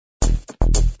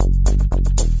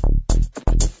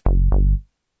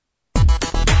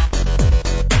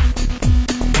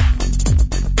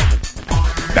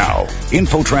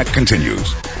InfoTrack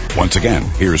continues. Once again,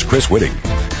 here's Chris Whitting.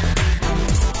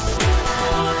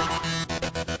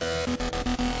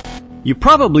 You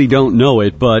probably don't know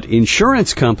it, but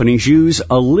insurance companies use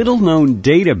a little-known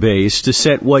database to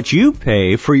set what you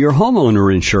pay for your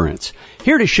homeowner insurance.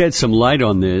 Here to shed some light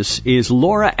on this is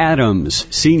Laura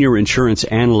Adams, Senior Insurance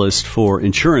Analyst for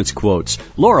Insurance Quotes.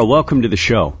 Laura, welcome to the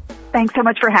show. Thanks so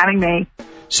much for having me.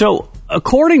 So,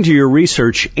 according to your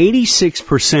research,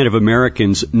 86% of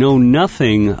Americans know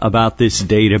nothing about this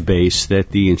database that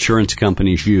the insurance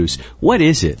companies use. What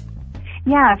is it?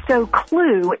 Yeah, so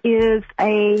CLUE is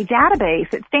a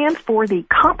database. It stands for the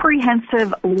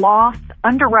Comprehensive Loss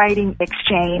Underwriting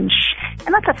Exchange.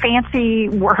 And that's a fancy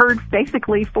word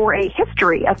basically for a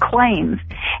history of claims.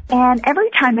 And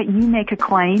every time that you make a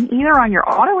claim, either on your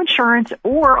auto insurance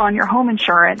or on your home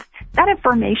insurance, that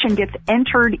information gets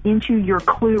entered into your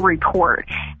CLUE report.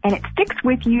 And it sticks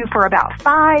with you for about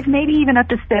 5, maybe even up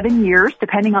to 7 years,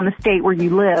 depending on the state where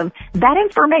you live. That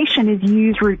information is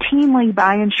used routinely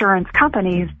by insurance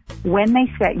companies when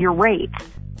they set your rates.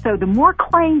 So the more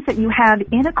claims that you have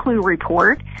in a CLUE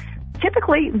report,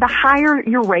 typically the higher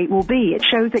your rate will be. It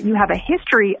shows that you have a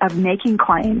history of making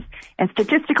claims. And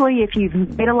statistically, if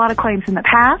you've made a lot of claims in the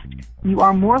past, you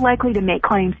are more likely to make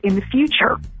claims in the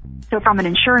future. So from an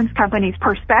insurance company's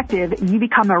perspective, you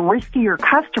become a riskier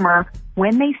customer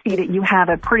when they see that you have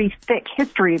a pretty thick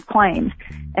history of claims.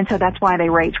 And so that's why they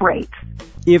raise rates.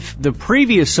 If the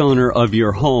previous owner of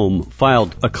your home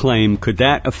filed a claim, could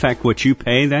that affect what you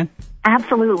pay then?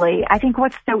 Absolutely. I think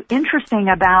what's so interesting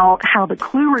about how the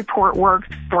CLUE report works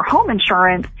for home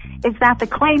insurance is that the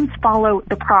claims follow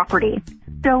the property.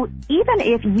 So even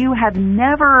if you have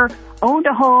never owned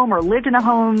a home or lived in a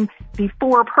home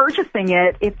before purchasing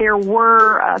it, if there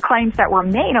were claims that were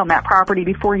made on that property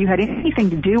before you had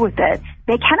anything to do with it,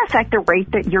 they can affect the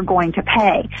rate that you're going to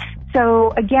pay.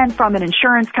 So again, from an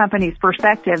insurance company's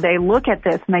perspective, they look at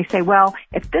this and they say, well,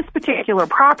 if this particular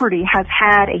property has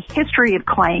had a history of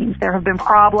claims, there have been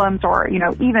problems or,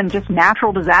 even just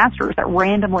natural disasters that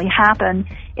randomly happen,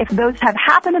 if those have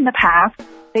happened in the past,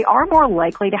 they are more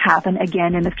likely to happen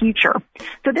again in the future.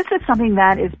 So this is something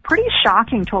that is pretty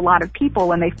shocking to a lot of people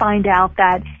when they find out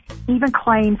that even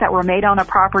claims that were made on a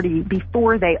property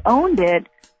before they owned it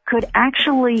could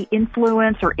actually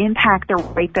influence or impact the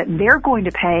rate that they're going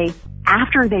to pay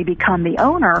after they become the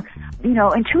owner.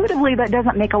 Intuitively that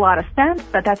doesn't make a lot of sense,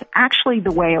 but that's actually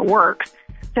the way it works.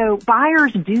 So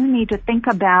buyers do need to think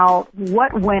about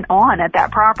what went on at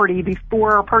that property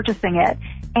before purchasing it.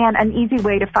 And an easy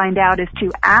way to find out is to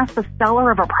ask the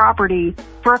seller of a property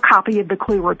for a copy of the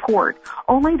CLUE report.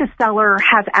 Only the seller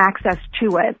has access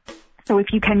to it. So if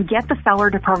you can get the seller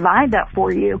to provide that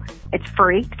for you, it's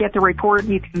free. To get the report,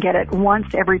 you can get it once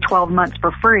every 12 months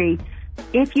for free.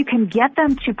 If you can get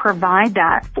them to provide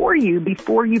that for you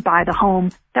before you buy the home,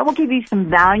 that will give you some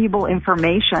valuable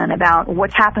information about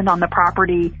what's happened on the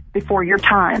property before your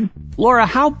time. Laura,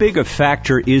 how big a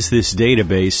factor is this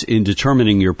database in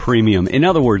determining your premium? In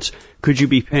other words, could you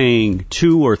be paying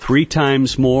 2 or 3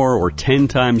 times more or 10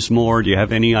 times more? Do you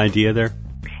have any idea there?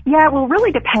 Yeah, it will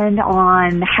really depend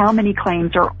on how many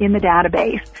claims are in the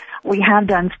database. We have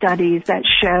done studies that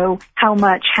show how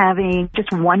much having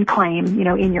just one claim,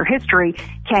 in your history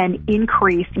can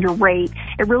increase your rate.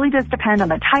 It really does depend on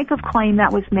the type of claim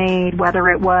that was made, whether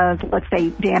it was, let's say,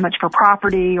 damage for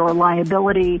property or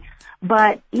liability.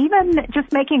 But even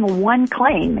just making one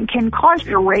claim can cause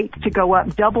your rates to go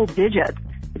up double digits.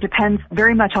 It depends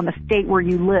very much on the state where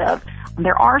you live.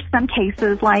 There are some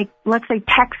cases like, let's say,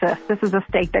 Texas. This is a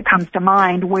state that comes to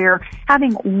mind where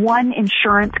having one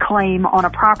insurance claim on a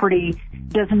property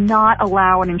does not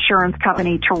allow an insurance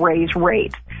company to raise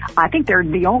rates. I think they're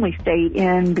the only state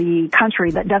in the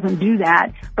country that doesn't do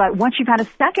that. But once you've had a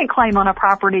second claim on a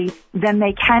property, then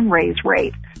they can raise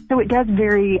rates. So it does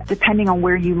vary depending on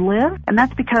where you live, and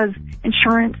that's because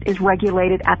insurance is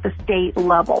regulated at the state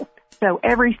level. So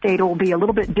every state will be a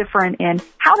little bit different in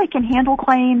how they can handle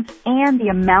claims and the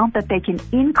amount that they can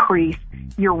increase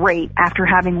your rate after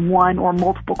having one or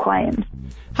multiple claims.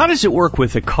 How does it work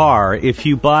with a car? If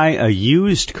you buy a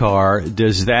used car,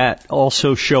 does that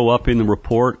also show up in the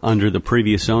report under the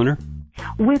previous owner?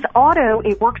 With auto,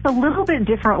 it works a little bit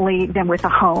differently than with a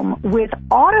home. With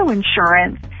auto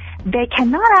insurance, they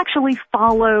cannot actually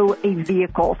follow a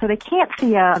vehicle. So they can't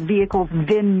see a vehicle's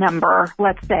VIN number,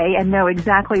 let's say, and know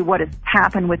exactly what has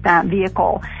happened with that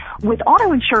vehicle. With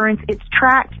auto insurance, it's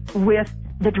tracked with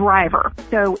the driver.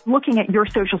 So looking at your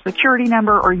social security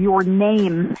number or your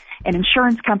name, an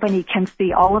insurance company can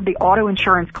see all of the auto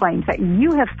insurance claims that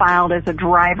you have filed as a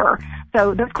driver.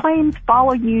 So those claims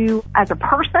follow you as a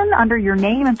person under your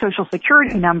name and social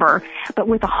security number. But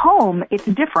with a home, it's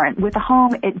different. With a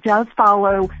home, it does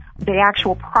follow the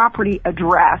actual property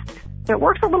address. So it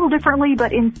works a little differently,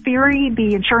 but in theory,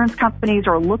 the insurance companies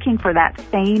are looking for that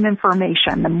same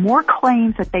information. The more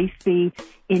claims that they see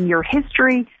in your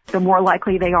history, the more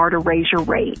likely they are to raise your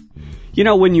rate. You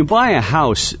know, when you buy a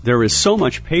house, there is so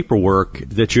much paperwork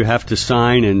that you have to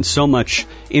sign and so much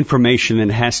information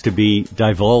that has to be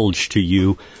divulged to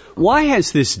you. Why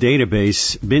has this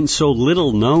database been so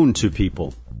little known to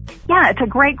people? Yeah, it's a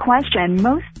great question.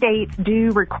 Most states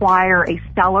do require a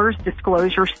seller's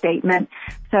disclosure statement.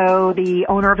 So the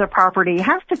owner of the property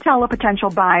has to tell a potential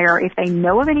buyer if they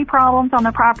know of any problems on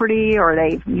the property or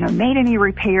they've, made any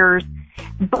repairs.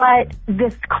 But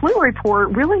this Clue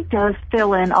report really does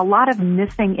fill in a lot of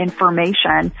missing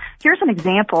information. Here's an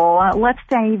example. Let's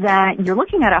say that you're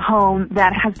looking at a home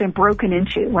that has been broken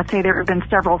into. Let's say there have been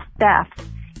several thefts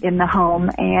in the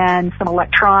home and some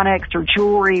electronics or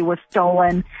jewelry was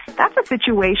stolen. That's a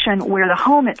situation where the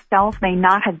home itself may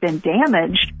not have been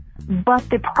damaged, but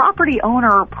the property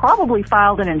owner probably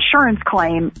filed an insurance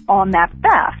claim on that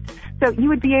theft. So you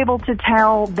would be able to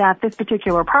tell that this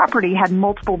particular property had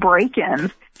multiple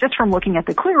break-ins just from looking at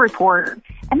the Clue report.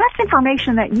 And that's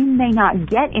information that you may not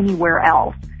get anywhere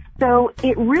else. So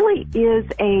it really is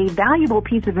a valuable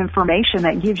piece of information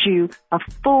that gives you a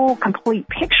full, complete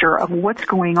picture of what's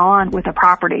going on with a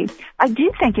property. I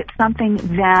do think it's something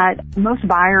that most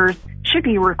buyers should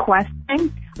be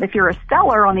requesting. If you're a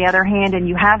seller, on the other hand, and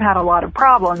you have had a lot of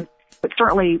problems, it's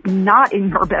certainly not in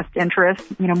your best interest,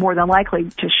 more than likely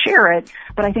to share it.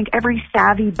 But I think every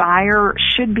savvy buyer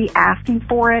should be asking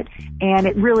for it, and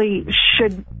it really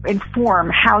should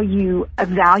inform how you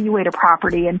evaluate a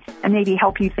property and maybe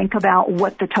help you think about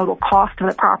what the total cost of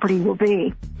the property will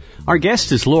be. Our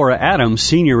guest is Laura Adams,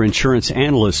 Senior Insurance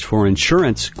Analyst for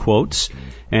Insurance Quotes,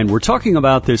 and we're talking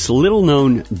about this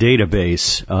little-known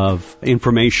database of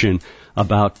information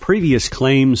about previous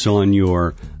claims on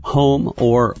your home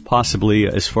or possibly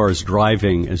as far as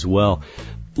driving as well.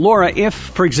 Laura, if,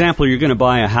 for example, you're going to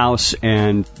buy a house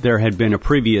and there had been a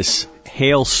previous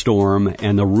hailstorm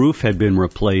and the roof had been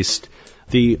replaced,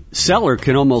 the seller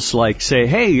can almost say,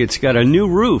 hey, it's got a new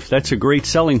roof. That's a great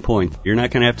selling point. You're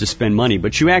not going to have to spend money,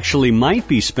 but you actually might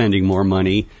be spending more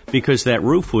money because that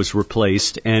roof was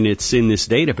replaced and it's in this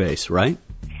database, right?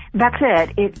 That's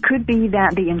it. It could be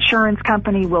that the insurance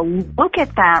company will look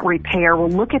at that repair, will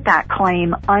look at that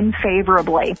claim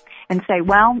unfavorably and say,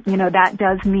 well, that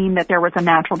does mean that there was a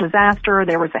natural disaster,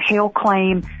 there was a hail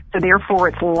claim, so therefore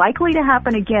it's likely to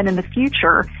happen again in the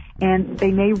future, and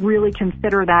they may really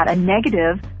consider that a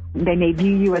negative. They may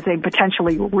view you as a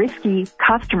potentially risky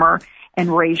customer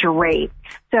and raise your rate.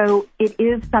 So it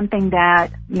is something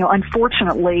that,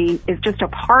 unfortunately is just a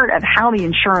part of how the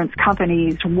insurance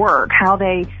companies work, how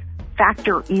they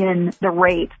factor in the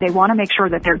rates. They want to make sure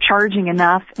that they're charging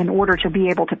enough in order to be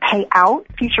able to pay out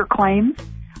future claims.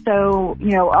 So,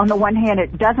 on the one hand,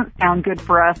 it doesn't sound good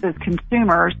for us as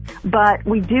consumers, but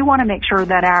we do want to make sure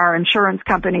that our insurance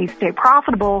companies stay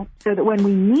profitable so that when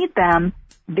we need them,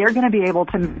 they're going to be able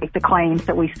to make the claims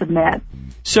that we submit.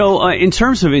 So in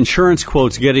terms of Insurance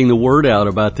Quotes getting the word out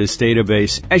about this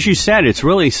database, as you said, it's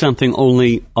really something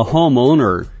only a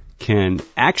homeowner can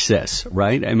access,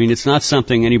 right? I mean, it's not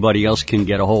something anybody else can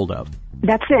get a hold of.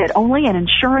 That's it. Only an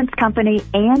insurance company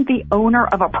and the owner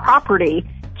of a property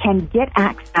can get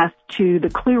access to the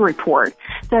Clue report.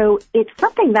 So it's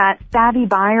something that savvy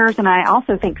buyers and I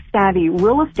also think savvy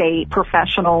real estate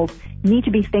professionals need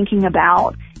to be thinking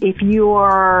about. If you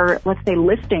are, let's say,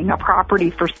 listing a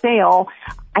property for sale,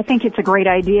 I think it's a great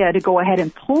idea to go ahead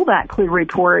and pull that Clue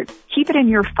report, keep it in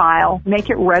your file,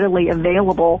 make it readily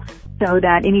available so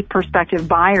that any prospective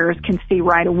buyers can see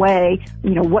right away,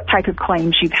 what type of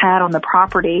claims you've had on the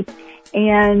property.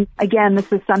 And again,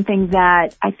 this is something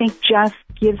that I think just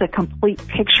gives a complete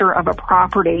picture of a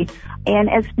property. And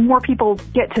as more people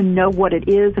get to know what it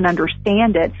is and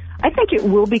understand it, I think it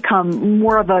will become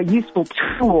more of a useful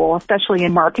tool, especially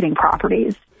in marketing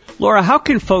properties. Laura, how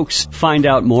can folks find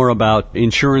out more about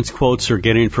Insurance Quotes or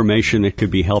get information that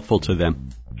could be helpful to them?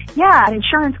 Yeah,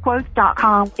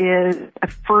 insurancequotes.com is a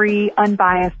free,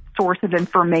 unbiased source of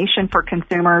information for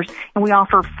consumers, and we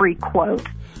offer free quotes.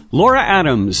 Laura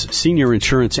Adams, Senior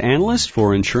Insurance Analyst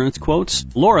for Insurance Quotes.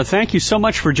 Laura, thank you so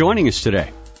much for joining us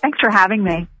today. Thanks for having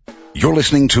me. You're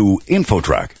listening to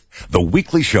InfoTrack, the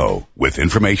weekly show with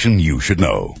information you should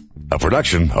know. A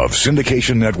production of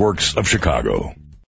Syndication Networks of Chicago.